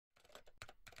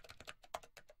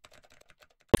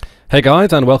Hey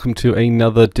guys, and welcome to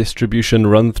another distribution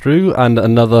run through and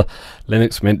another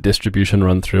Linux Mint distribution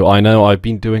run through. I know I've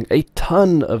been doing a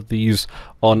ton of these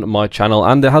on my channel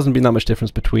and there hasn't been that much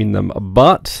difference between them,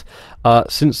 but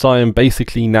since I am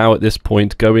basically now at this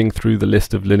point going through the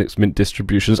list of Linux Mint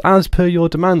distributions as per your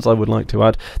demands, I would like to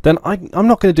add, then I'm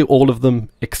not going to do all of them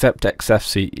except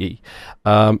Xfce.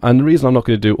 And the reason I'm not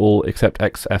going to do all except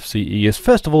Xfce is,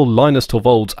 first of all, Linus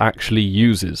Torvalds actually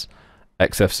uses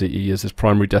Xfce as his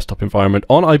primary desktop environment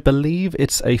on, I believe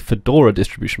it's a Fedora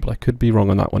distribution, but I could be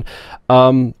wrong on that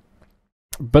one.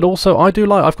 But also I've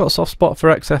got a soft spot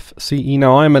for Xfce.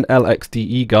 Now I'm an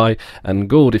LXDE guy, and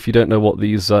good, if you don't know what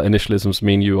these initialisms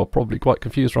mean, you are probably quite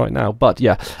confused right now. But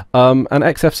yeah, and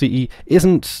Xfce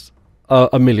isn't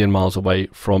a million miles away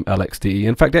from LXDE.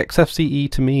 In fact, Xfce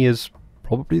to me is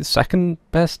probably the second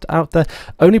best out there.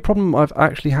 Only problem I've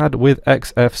actually had with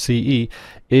Xfce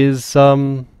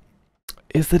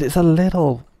is that it's a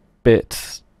little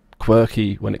bit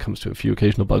quirky when it comes to a few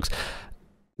occasional bugs.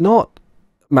 Not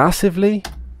massively.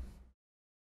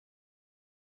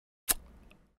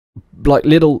 Like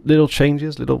little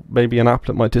changes, maybe an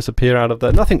applet might disappear out of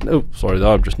there. Nothing, oh sorry,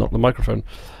 I'm just knocked the microphone.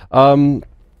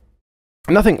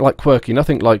 Nothing like quirky,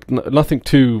 nothing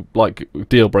too like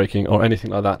deal breaking or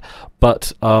anything like that.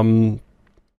 But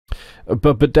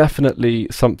definitely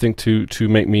something to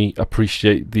make me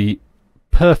appreciate the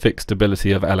perfect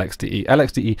stability of LXDE.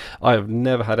 LXDE, I have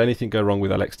never had anything go wrong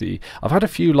with LXDE. I've had a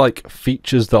few like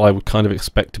features that I would kind of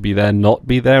expect to be there, not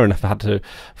be there, and I've had to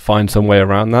find some way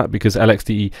around that because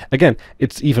LXDE, again,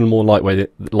 it's even more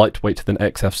lightweight than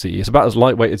Xfce. It's about as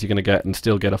lightweight as you're going to get and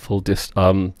still get a full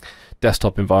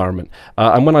desktop environment.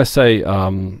 And when I say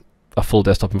a full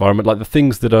desktop environment, like the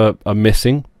things that are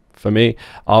missing for me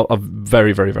are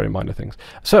very, very, very minor things.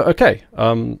 So, okay,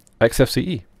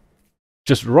 Xfce.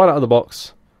 Just right out of the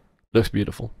box, looks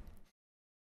beautiful.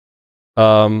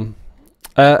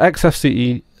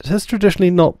 Xfce has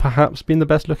traditionally not perhaps been the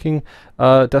best looking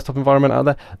desktop environment out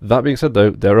there. That being said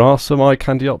though, there are some eye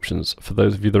candy options for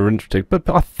those of you that are interested. But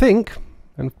I think,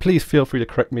 and please feel free to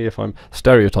correct me if I'm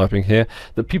stereotyping here,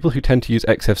 that people who tend to use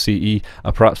Xfce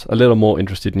are perhaps a little more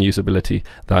interested in usability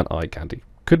than eye candy.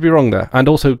 Could be wrong there. And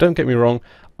also, don't get me wrong,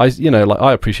 I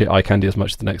appreciate eye candy as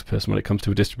much as the next person when it comes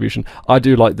to a distribution. I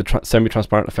do like the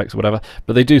semi-transparent effects or whatever,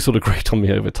 but they do sort of grate on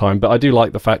me over time. But I do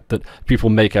like the fact that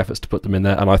people make efforts to put them in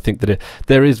there, and I think that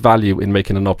there is value in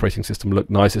making an operating system look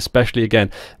nice, especially again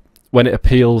when it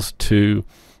appeals to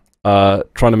trying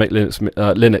to make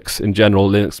Linux in general,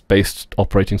 Linux-based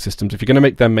operating systems. If you're going to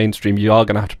make them mainstream, you are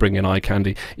going to have to bring in eye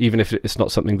candy, even if it's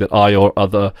not something that I or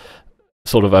other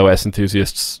sort of OS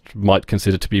enthusiasts might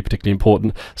consider to be particularly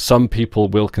important. Some people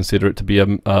will consider it to be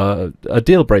a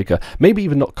deal breaker, maybe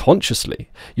even not consciously.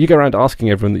 You go around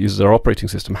asking everyone that uses their operating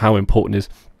system how important is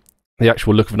the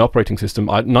actual look of an operating system.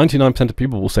 99% of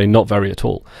people will say not very at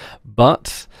all.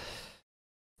 But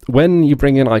when you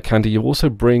bring in eye candy, you also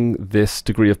bring this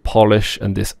degree of polish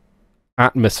and this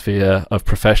atmosphere of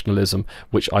professionalism,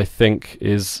 which I think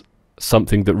is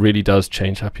something that really does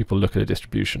change how people look at a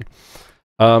distribution.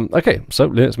 Okay, so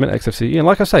Linux Mint Xfce, and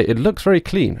like I say, it looks very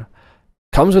clean.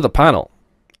 Comes with a panel.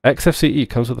 Xfce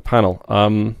comes with a panel.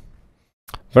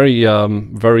 Very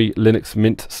Linux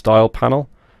Mint style panel.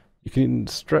 You can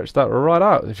stretch that right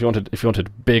out if you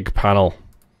wanted big panel.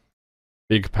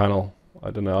 Big panel. I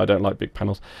don't know. I don't like big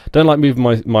panels. Don't like moving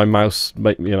my mouse.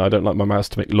 I don't like my mouse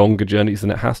to make longer journeys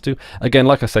than it has to. Again,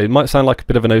 like I say, it might sound like a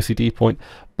bit of an OCD point,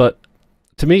 but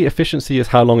to me, efficiency is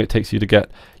how long it takes you to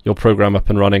get your program up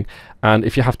and running. And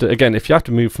if you have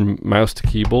to move from mouse to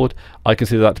keyboard, I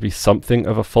consider that to be something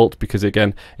of a fault because,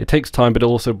 again, it takes time, but it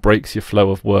also breaks your flow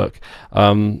of work.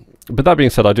 But that being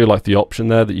said, I do like the option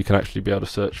there that you can actually be able to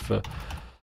search for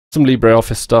some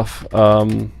LibreOffice stuff.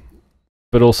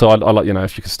 But also, I like,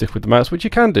 if you can stick with the mouse, which you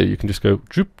can do, you can just go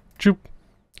droop, droop,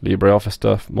 LibreOffice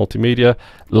stuff, multimedia.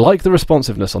 Like the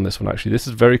responsiveness on this one, actually. This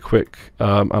is very quick,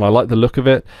 and I like the look of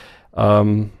it.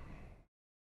 I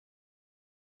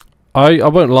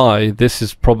won't lie, this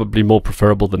is probably more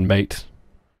preferable than Mate.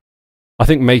 I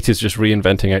think Mate is just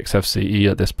reinventing Xfce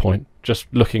at this point. Just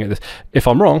looking at this. If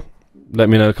I'm wrong, let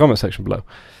me know in the comment section below.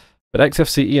 But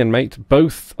Xfce and Mate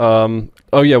both, oh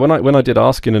yeah, when I did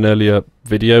ask in an earlier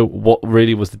video what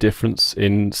really was the difference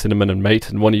in Cinnamon and Mate,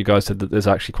 and one of you guys said that there's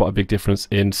actually quite a big difference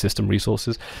in system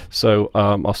resources. So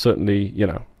I'll certainly,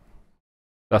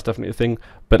 that's definitely a thing.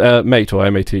 But Mate or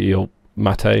MATE or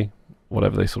Mate,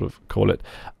 whatever they sort of call it,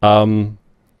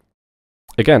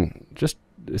 again,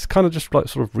 it's kind of just like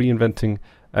sort of reinventing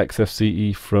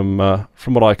Xfce from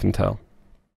what I can tell.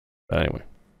 But anyway,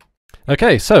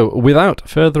 Okay, so without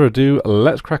further ado,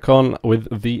 let's crack on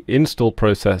with the install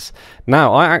process.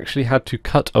 Now, I actually had to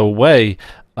cut away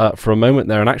for a moment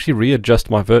there and actually readjust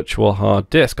my virtual hard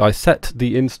disk. I set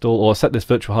the set this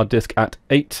virtual hard disk at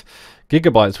 8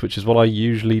 gigabytes, which is what I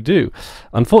usually do.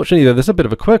 Unfortunately, though, there's a bit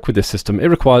of a quirk with this system. It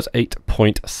requires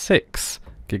 8.6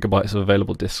 gigabytes of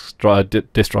available disk drive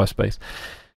space.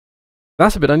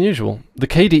 That's a bit unusual. The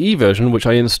KDE version, which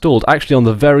I installed actually on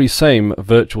the very same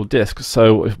virtual disk,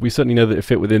 so we certainly know that it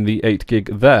fit within the 8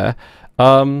 gig there.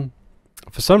 For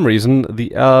some reason, the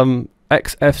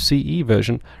Xfce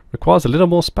version requires a little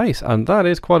more space, and that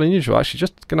is quite unusual. Actually,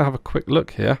 just going to have a quick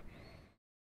look here.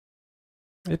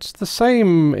 It's the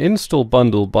same install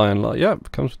bundle by and large. Yeah,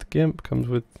 it comes with the GIMP, comes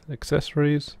with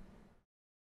accessories.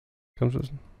 Comes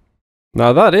with...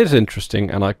 Now that is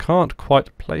interesting, and I can't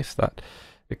quite place that.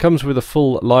 It comes with a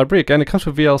full library. Again, it comes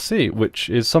with VLC, which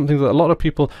is something that a lot of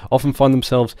people often find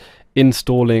themselves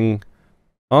installing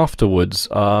afterwards,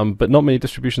 but not many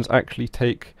distributions actually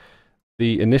take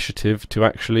the initiative to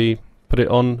actually put it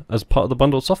on as part of the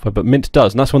bundled software, but Mint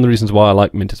does, and that's one of the reasons why I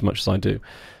like Mint as much as I do.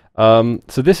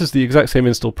 So this is the exact same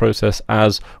install process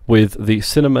as with the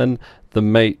Cinnamon, the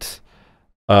Mate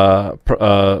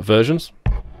versions.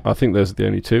 I think those are the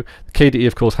only two. The KDE,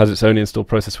 of course, has its own install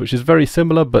process, which is very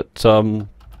similar, but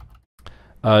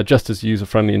just as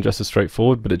user-friendly and just as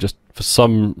straightforward, but it just, for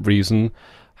some reason,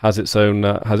 has its own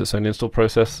install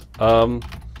process.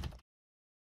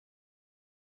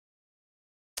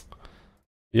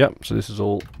 Yep, so this is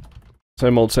all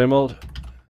same old, same old.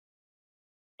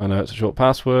 I know it's a short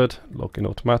password, log in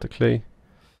automatically.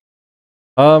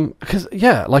 Because,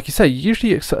 yeah, like you say, you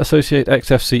usually associate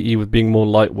Xfce with being more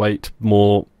lightweight,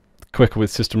 more quicker with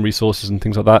system resources and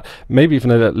things like that. Maybe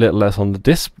even a little less on the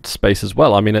disk space as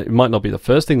well. I mean, it might not be the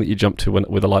first thing that you jump to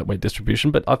with a lightweight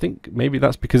distribution, but I think maybe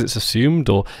that's because it's assumed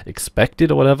or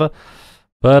expected or whatever.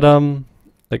 But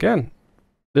again,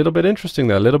 a little bit interesting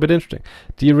there, a little bit interesting.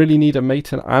 Do you really need a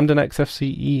Mate and an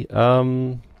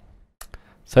Xfce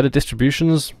set of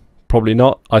distributions? Probably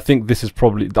not. I think this is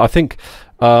probably... I think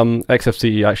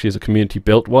Xfce actually is a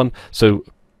community-built one, so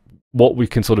what we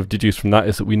can sort of deduce from that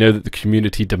is that we know that the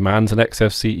community demands an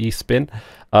Xfce spin,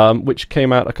 which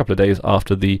came out a couple of days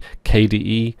after the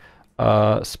KDE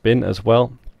spin as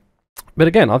well. But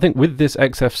again, I think with this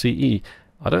Xfce,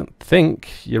 I don't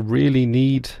think you really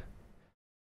need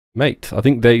Mate. I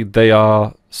think they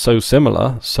are so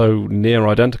similar, so near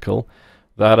identical,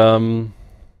 that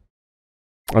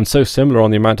and so similar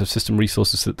on the amount of system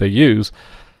resources that they use,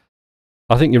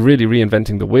 I think you're really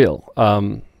reinventing the wheel.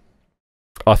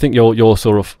 I think you're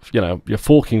sort of, you know, you're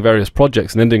forking various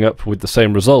projects and ending up with the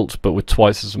same result, but with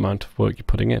twice as amount of work you're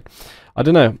putting in. I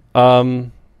don't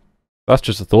know. That's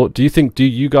just a thought. Do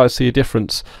you guys see a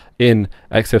difference in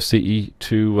Xfce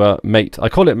to Mate? I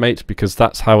call it Mate because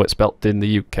that's how it's spelt in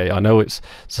the UK. I know it's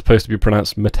supposed to be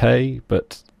pronounced Mate,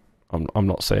 but I'm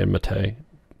not saying Mate.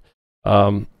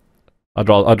 I'd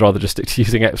rather just stick to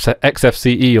using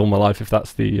Xfce all my life if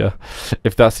that's the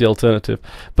alternative.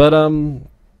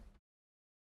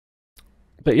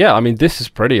 But yeah, I mean, this is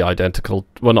pretty identical,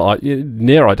 well, not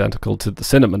near identical to the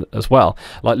Cinnamon as well.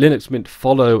 Like, Linux Mint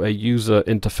follow a user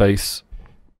interface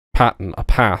pattern, a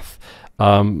path,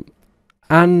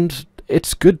 and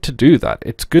it's good to do that.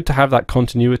 It's good to have that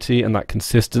continuity and that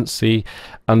consistency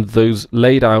and those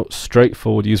laid out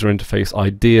straightforward user interface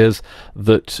ideas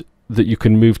that you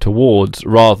can move towards,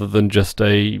 rather than just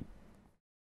a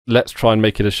let's try and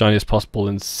make it as shiny as possible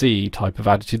and see type of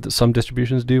attitude that some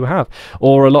distributions do have.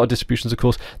 Or a lot of distributions, of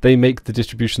course, they make the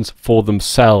distributions for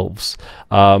themselves.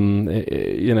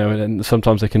 You know, and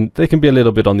sometimes they can be a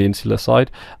little bit on the insular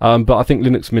side. But I think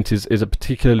Linux Mint is a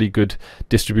particularly good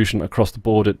distribution across the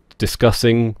board at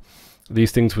discussing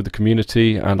these things with the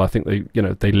community, and I think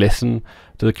they listen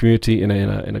to the community in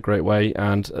a great way,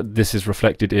 and this is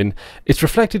reflected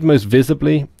most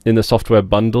visibly in the software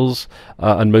bundles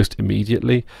and most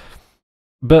immediately.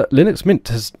 But Linux Mint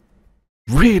has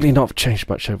really not changed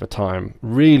much over time.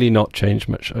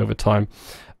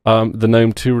 The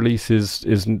GNOME 2 release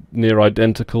is near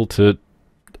identical to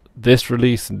this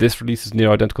release, and this release is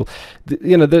near identical.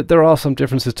 There are some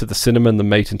differences to the Cinnamon, the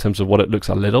Mate, in terms of what it looks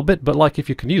a little bit, but like, if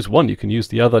you can use one, you can use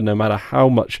the other, no matter how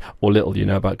much or little you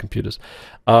know about computers.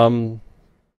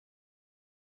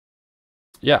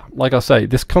 Yeah, like I say,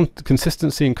 this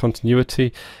consistency and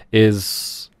continuity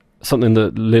is something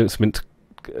that Linux Mint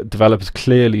developers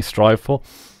clearly strive for,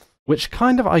 which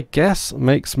kind of, I guess,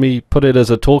 makes me put it as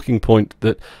a talking point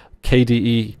that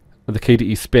the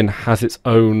KDE spin has its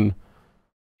own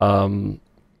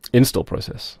install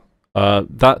process.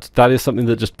 That is something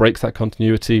that just breaks that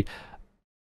continuity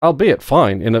albeit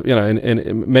fine. In a, you know,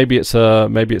 maybe it's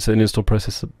an install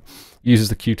process that uses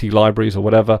the Qt libraries or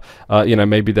whatever. You know,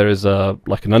 maybe there is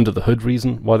like an under the hood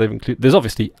reason why they've included. There's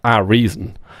obviously a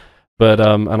reason, but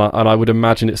and I would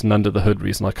imagine it's an under the hood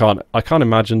reason. I can't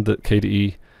imagine that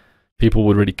KDE people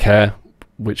would really care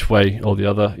which way or the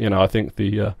other. You know, I think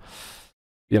the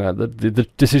the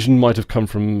decision might have come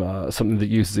from something that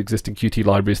uses existing Qt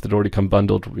libraries that already come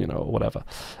bundled, you know, or whatever.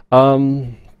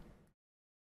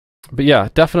 But yeah,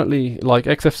 definitely, like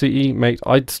Xfce, mate,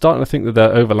 I'm starting to think that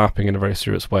they're overlapping in a very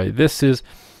serious way. This is,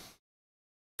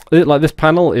 like, this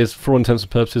panel is, for all intents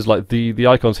and purposes, like the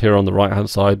icons here on the right-hand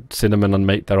side, Cinnamon and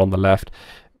Mate there on the left.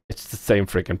 It's the same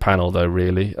freaking panel, though,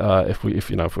 really. If we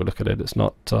look at it, it's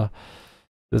not,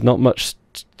 there's not much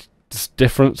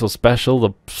difference or special.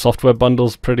 The software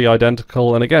bundle's pretty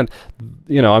identical, and again,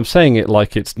 you know, I'm saying it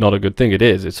like it's not a good thing. It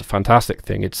is. It's a fantastic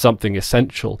thing. It's something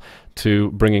essential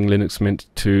to bringing Linux Mint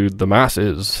to the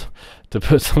masses, to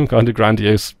put some kind of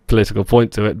grandiose political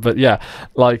point to it. But yeah,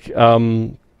 like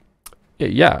like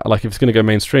if it's going to go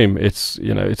mainstream, it's,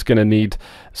 you know, it's going to need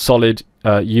solid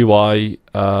UI,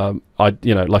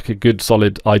 like a good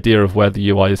solid idea of where the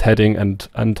UI is heading,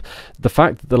 and the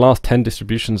fact that the last 10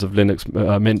 distributions of Linux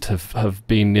Mint have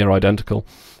been near identical,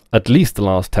 at least the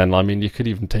last 10. I mean, you could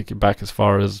even take it back as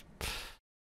far as,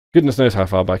 goodness knows how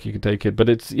far back you could take it, but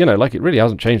it's, you know, like, it really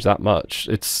hasn't changed that much.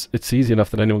 It's easy enough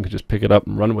that anyone can just pick it up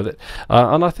and run with it.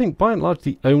 And I think by and large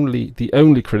the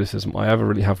only criticism I ever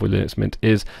really have with Linux Mint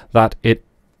is that it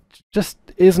just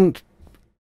isn't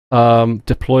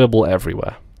deployable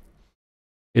everywhere.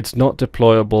 It's not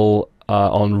deployable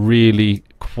on really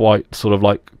quite sort of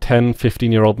like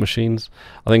 10-15-year-old machines.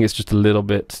 I think it's just a little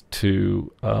bit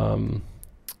too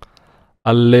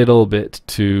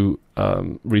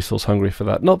resource hungry for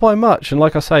that. Not by much, and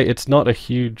like I say, it's not a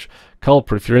huge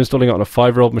culprit. If you're installing it on a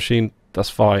 5-year-old machine, that's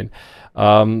fine.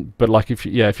 But like if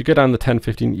you go down the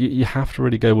 10-15, you have to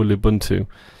really go with Ubuntu.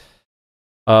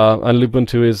 And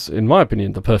Ubuntu is, in my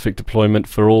opinion, the perfect deployment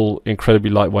for all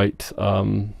incredibly lightweight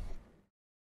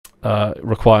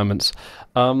requirements.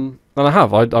 And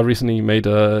I recently made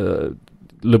a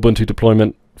Ubuntu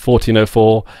deployment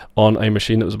 1404 on a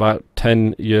machine that was about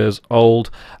 10 years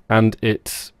old, and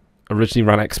it originally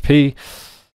ran XP,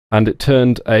 and it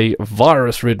turned a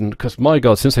virus-ridden, because my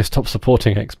god, since they stopped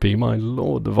supporting XP, my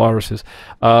lord, the viruses,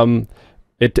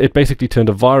 it basically turned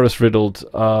a virus-riddled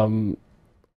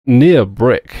near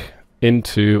brick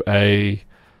into a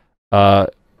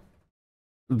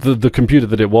the computer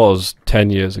that it was 10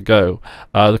 years ago.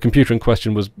 The computer in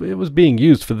question was being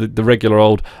used for the regular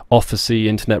old Office-y,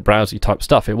 internet browser type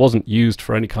stuff. It wasn't used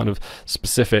for any kind of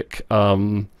specific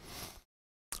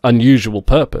unusual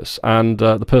purpose. And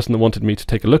the person that wanted me to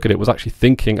take a look at it was actually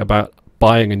thinking about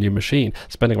buying a new machine,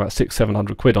 spending about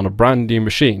 600-700 quid on a brand new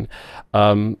machine.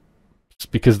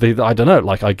 Because I don't know,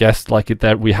 like, I guess like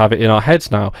we have it in our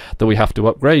heads now that we have to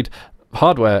upgrade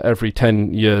hardware every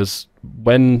 10 years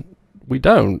when we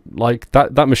don't. Like,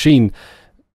 that machine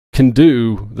can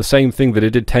do the same thing that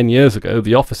it did 10 years ago,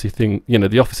 the Office-y thing, you know,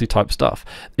 the Office-y type stuff.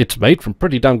 It's made from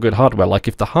pretty damn good hardware. Like,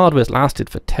 if the hardware's lasted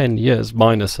for 10 years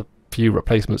minus a few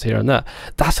replacements here and there,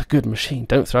 that's a good machine.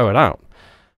 Don't throw it out.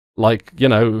 Like, you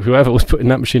know, whoever was putting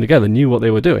that machine together knew what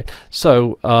they were doing.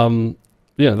 So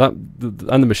yeah,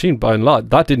 and the machine, by and large,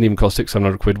 that didn't even cost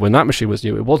 600-700 quid when that machine was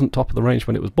new. It wasn't top of the range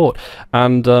when it was bought.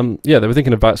 And yeah, they were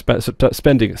thinking about spending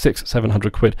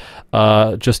 600-700 quid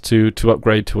just to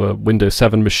upgrade to a Windows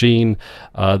 7 machine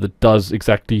that does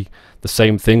exactly the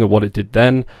same thing of what it did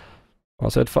then. I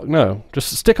said, fuck no.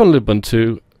 Just stick on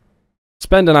Ubuntu,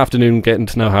 spend an afternoon getting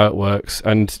to know how it works,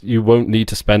 and you won't need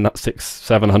to spend that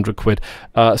 600-700 quid.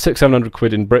 600-700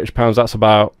 quid in British pounds, that's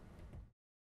about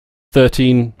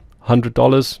 $1,300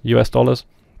 US dollars.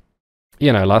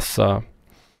 You know, that's a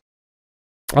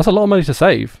lot of money to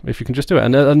save if you can just do it.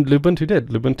 And Ubuntu did.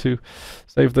 Ubuntu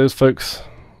saved those folks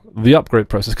the upgrade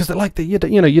process, because they're like, you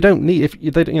don't need, if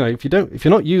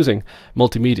you're not using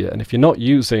multimedia, and if you're not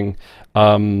using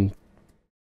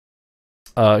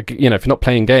if you're not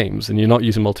playing games and you're not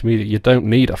using multimedia, you don't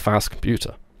need a fast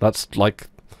computer. That's like,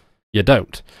 you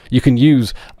don't. You can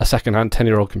use a second-hand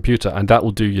 10-year-old computer, and that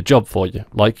will do your job for you.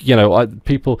 Like, you know,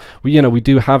 we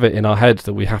do have it in our heads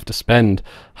that we have to spend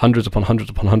hundreds upon hundreds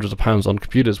upon hundreds of pounds on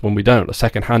computers when we don't. A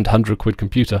second-hand 100 quid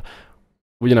computer,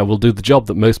 you know, will do the job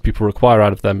that most people require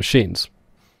out of their machines.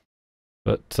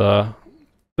 But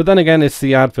then again, it's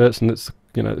the adverts, and it's,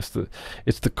 you know,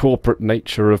 it's the corporate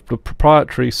nature of the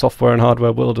proprietary software and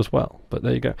hardware world as well. But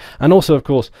there you go. And also, of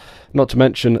course, not to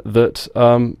mention that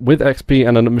with XP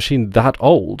and a machine that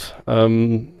old,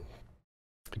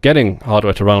 getting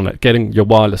hardware to run on it, getting your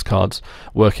wireless cards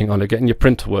working on it, getting your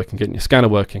printer working, getting your scanner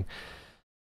working.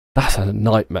 That's a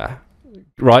nightmare,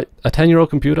 right? A 10-year-old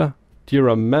computer. Do you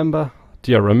remember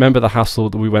the hassle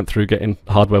that we went through getting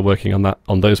hardware working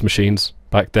on those machines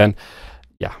back then?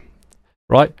 Yeah,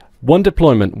 right. One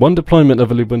deployment of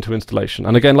a Ubuntu installation.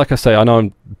 And again, like I say, I know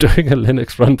I'm doing a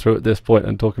Linux run through at this point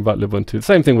and talking about Ubuntu. The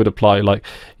same thing would apply, like,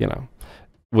 you know,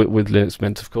 with Linux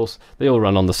Mint, of course. They all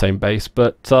run on the same base.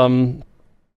 But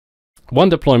one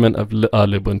deployment of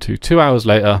Ubuntu, 2 hours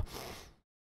later,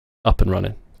 up and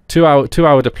running. 2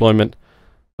 hour deployment.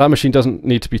 That machine doesn't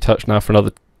need to be touched now for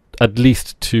another at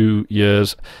least 2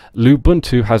 years.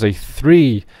 Ubuntu has a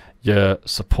 3-year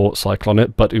support cycle on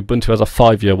it, but Ubuntu has a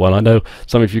 5-year one. I know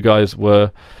some of you guys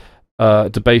were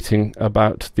debating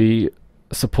about the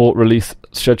support release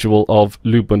schedule of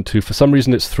Ubuntu. For some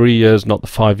reason it's 3 years, not the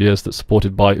 5 years that's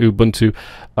supported by Ubuntu.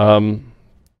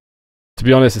 To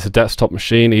be honest, it's a desktop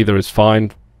machine. Either is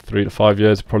fine. 3 to 5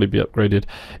 years, probably be upgraded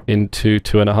into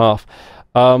 2.5.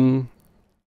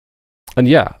 And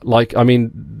yeah, like, I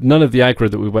mean, none of the aggro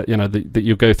that we went, you know, that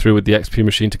you go through with the XP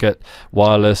machine to get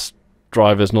wireless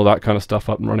drivers and all that kind of stuff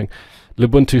up and running.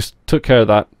 Ubuntu took care of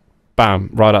that, bam,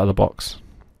 right out of the box.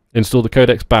 Install the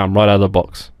codecs, bam, right out of the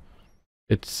box.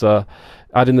 It's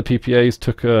adding the PPAs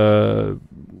took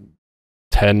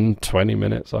 10, 20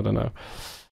 minutes, I don't know.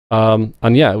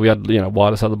 And yeah, we had, you know,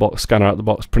 wireless out of the box, scanner out of the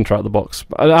box, printer out of the box.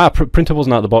 Printer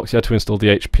wasn't out of the box. You had to install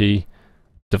the HP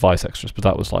device extras, but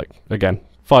that was like, again,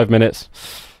 5 minutes,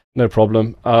 no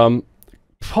problem.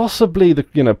 Possibly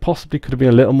possibly could have been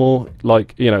a little more,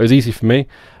 like, you know, it was easy for me,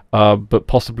 but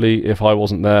possibly if I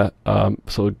wasn't there,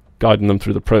 sort of guiding them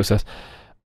through the process,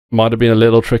 might have been a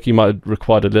little tricky, might have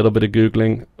required a little bit of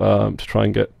Googling to try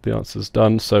and get the answers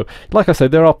done. So, like I say,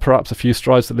 there are perhaps a few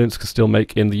strides that Linux can still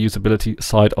make in the usability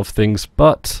side of things,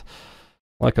 but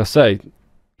like I say,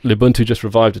 Ubuntu just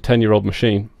revived a 10-year-old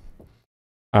machine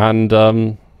and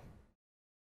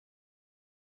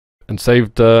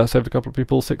saved a couple of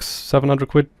people $600-700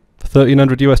 quid,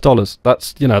 $1,300 US.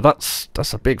 That's, you know, that's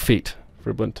a big feat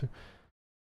for Ubuntu.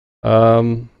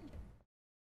 Come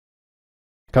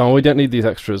on, we don't need these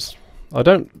extras. I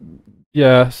don't.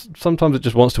 Yeah, sometimes it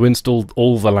just wants to install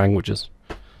all the languages.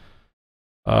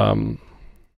 Come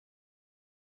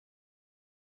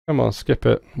on, skip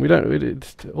it. We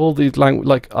don't. All these language.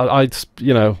 Like I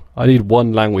you know, I need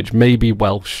one language, maybe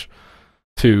Welsh,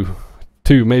 two,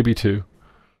 maybe two.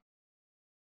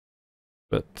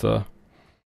 But I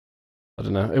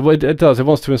don't know. It does. It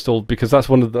wants to install because that's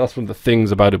one of the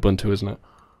things about Ubuntu, isn't it?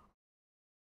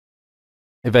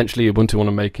 Eventually, Ubuntu want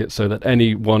to make it so that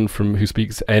anyone who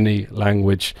speaks any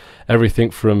language, everything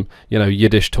from, you know,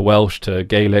 Yiddish to Welsh to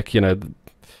Gaelic, you know,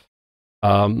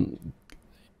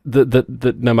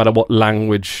 that no matter what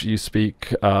language you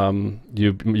speak,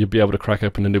 you'll be able to crack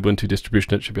open an Ubuntu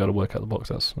distribution. It should be able to work out the box.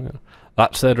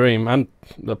 That's their dream, and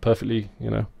they're perfectly,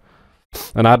 you know,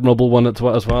 an admirable one as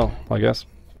well, I guess.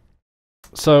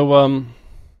 So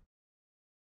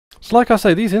so like I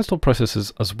say, these install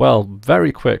processes as well,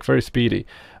 very quick, very speedy.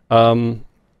 I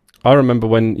remember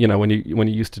when you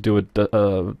used to do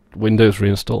a Windows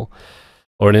reinstall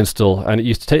or an install, and it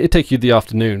used to take you the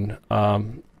afternoon.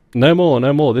 No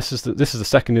more. This is the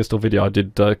second install video. I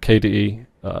did KDE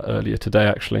earlier today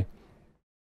actually,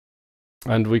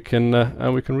 and we can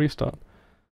restart.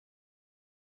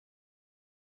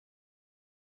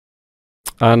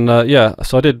 And yeah,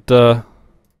 so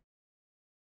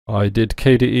I did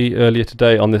KDE earlier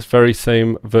today on this very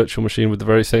same virtual machine with the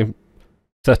very same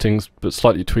settings, but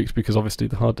slightly tweaked because obviously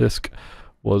the hard disk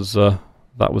was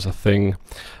that was a thing.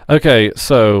 Okay,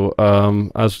 so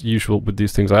as usual with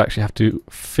these things, I actually have to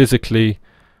physically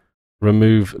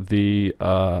remove the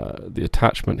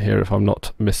attachment here if I'm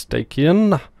not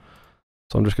mistaken.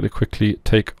 So I'm just going to quickly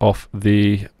take off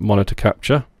the monitor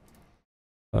capture.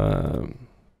 And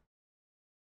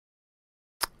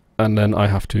then I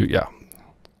have to, yeah,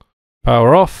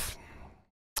 power off,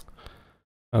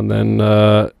 and then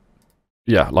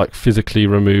yeah, like physically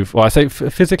remove. Well, I say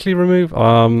physically remove,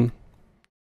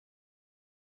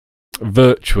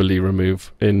 virtually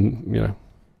remove in, you know,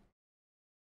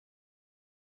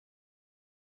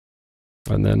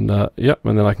 and then yep,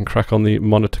 and then I can crack on the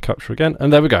monitor capture again,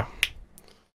 and there we go.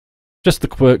 Just the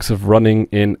quirks of running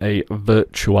in a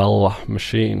virtual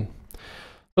machine.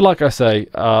 But like I say,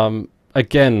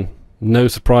 again, no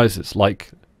surprises.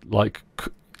 Like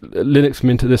Linux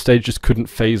Mint at this stage just couldn't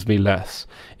faze me less.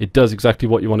 It does exactly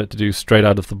what you want it to do straight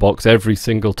out of the box every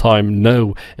single time,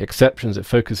 no exceptions. It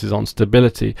focuses on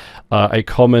stability, a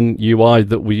common UI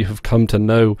that we have come to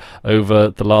know over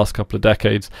the last couple of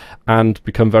decades and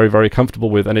become very, very comfortable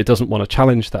with, and it doesn't want to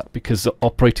challenge that, because the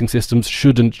operating systems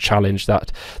shouldn't challenge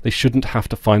that. They shouldn't have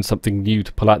to find something new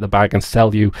to pull out the bag and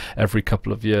sell you every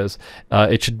couple of years.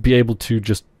 It should be able to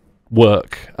just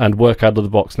work and work out of the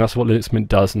box, and that's what Linux Mint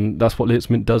does, and that's what Linux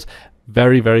Mint does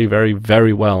very, very, very,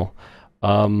 very well.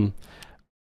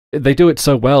 They do it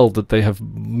so well that they have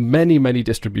many, many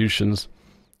distributions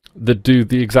that do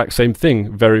the exact same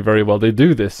thing very, very well. They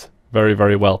do this very,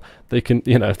 very well. They can,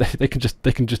 you know, they can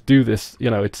just do this. You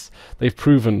know, they've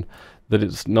proven that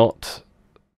it's not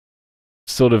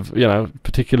sort of, you know,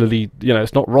 particularly, you know,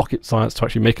 it's not rocket science to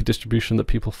actually make a distribution that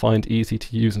people find easy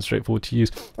to use and straightforward to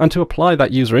use, and to apply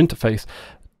that user interface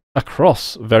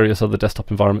across various other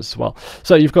desktop environments as well.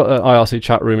 So you've got an IRC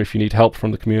chat room if you need help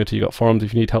from the community, you've got forums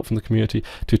if you need help from the community,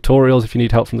 tutorials if you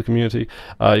need help from the community,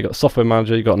 you've got a software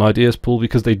manager, you've got an ideas pool,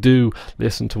 because they do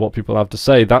listen to what people have to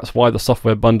say. That's why the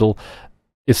software bundle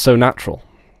is so natural.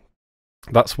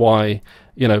 That's why,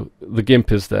 you know, the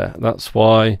GIMP is there. That's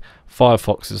why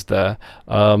Firefox is there.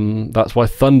 That's why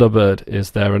Thunderbird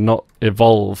is there and not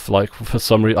Evolve. Like, for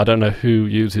some reason, I don't know who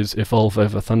uses Evolve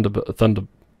over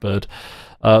Thunderbird.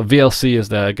 VLC is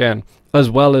there again,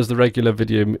 as well as the regular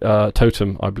video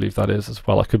totem, I believe that is as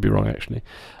well. I could be wrong actually.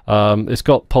 It's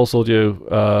got Pulse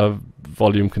Audio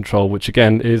volume control, which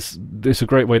again is a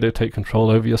great way to take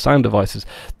control over your sound devices.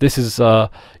 This is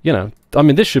you know, I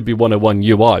mean, this should be 101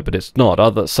 UI, but it's not.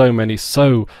 So many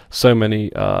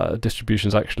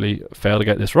distributions actually fail to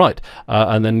get this right,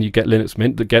 and then you get Linux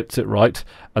Mint that gets it right,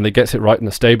 and it gets it right in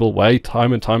a stable way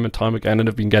time and time and time again, and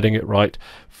have been getting it right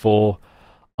for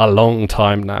a long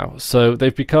time now. So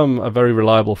they've become a very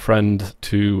reliable friend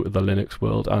to the Linux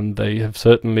world, and they have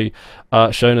certainly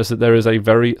shown us that there is a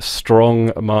very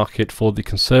strong market for the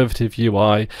conservative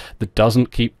UI that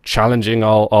doesn't keep challenging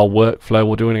our workflow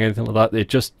or doing anything like that. It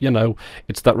just, you know,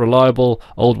 it's that reliable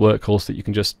old workhorse that you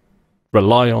can just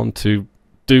rely on to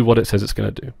do what it says it's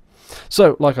going to do.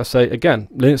 So, like I say, again,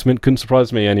 Linux Mint couldn't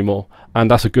surprise me anymore, and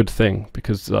that's a good thing,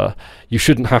 because you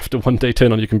shouldn't have to one day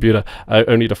turn on your computer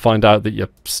only to find out that your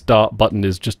start button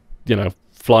is just, you know,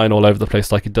 flying all over the place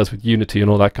like it does with Unity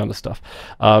and all that kind of stuff.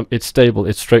 It's stable,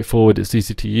 it's straightforward, it's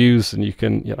easy to use, and you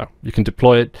can, you know, you can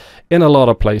deploy it in a lot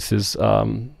of places.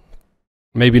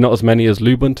 Maybe not as many as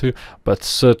Ubuntu, but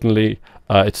certainly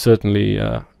it certainly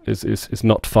is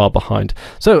not far behind.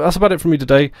 So that's about it from me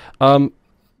today.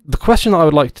 The question that I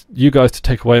would like you guys to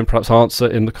take away and perhaps answer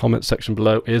in the comments section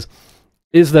below is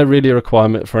there really a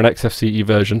requirement for an Xfce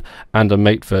version and a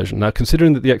Mate version? Now,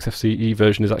 considering that the Xfce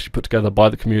version is actually put together by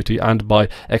the community and by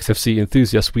Xfce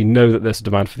enthusiasts, we know that there's a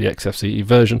demand for the Xfce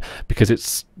version, because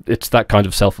it's that kind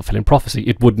of self-fulfilling prophecy.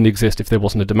 It wouldn't exist if there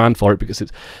wasn't a demand for it, because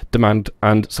it's demand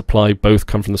and supply both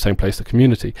come from the same place, the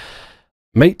community.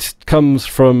 Mate comes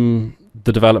from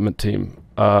the development team.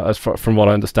 From what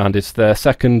I understand, it's their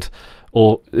second,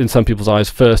 or in some people's eyes,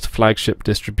 first flagship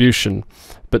distribution.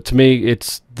 But to me,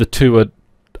 it's the two are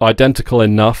identical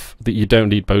enough that you don't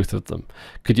need both of them.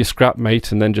 Could you scrap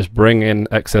Mate and then just bring in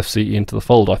Xfce into the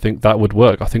fold? I think that would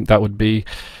work. I think that would be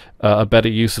a better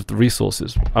use of the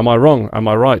resources. Am I wrong? Am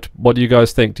I right? What do you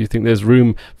guys think? Do you think there's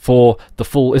room for the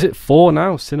full, is it 4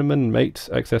 now? Cinnamon, Mate,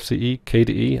 Xfce,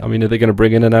 KDE? I mean, are they going to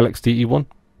bring in an LXDE one?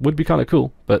 Would be kind of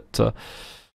cool, but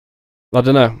I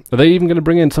don't know. Are they even going to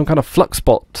bring in some kind of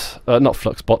Fluxbox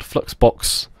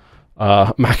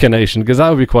machination? Because that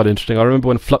would be quite interesting. I remember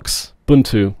when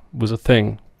Ubuntu was a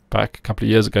thing back a couple of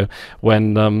years ago,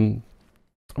 when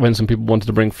some people wanted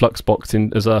to bring Fluxbox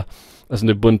in as an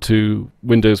Ubuntu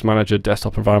Windows Manager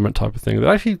desktop environment type of thing. That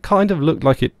actually kind of looked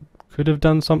like it could have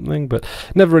done something, but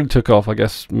never really took off. I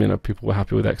guess, you know, people were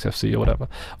happy with Xfce or whatever,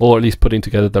 or at least putting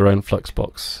together their own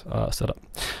Fluxbox setup.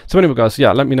 So anyway, guys,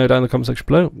 yeah, let me know down in the comment section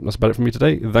below. That's about it from me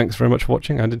today. Thanks very much for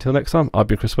watching, and until next time, I've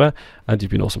been Xfce, and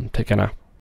you've been awesome. Take care now.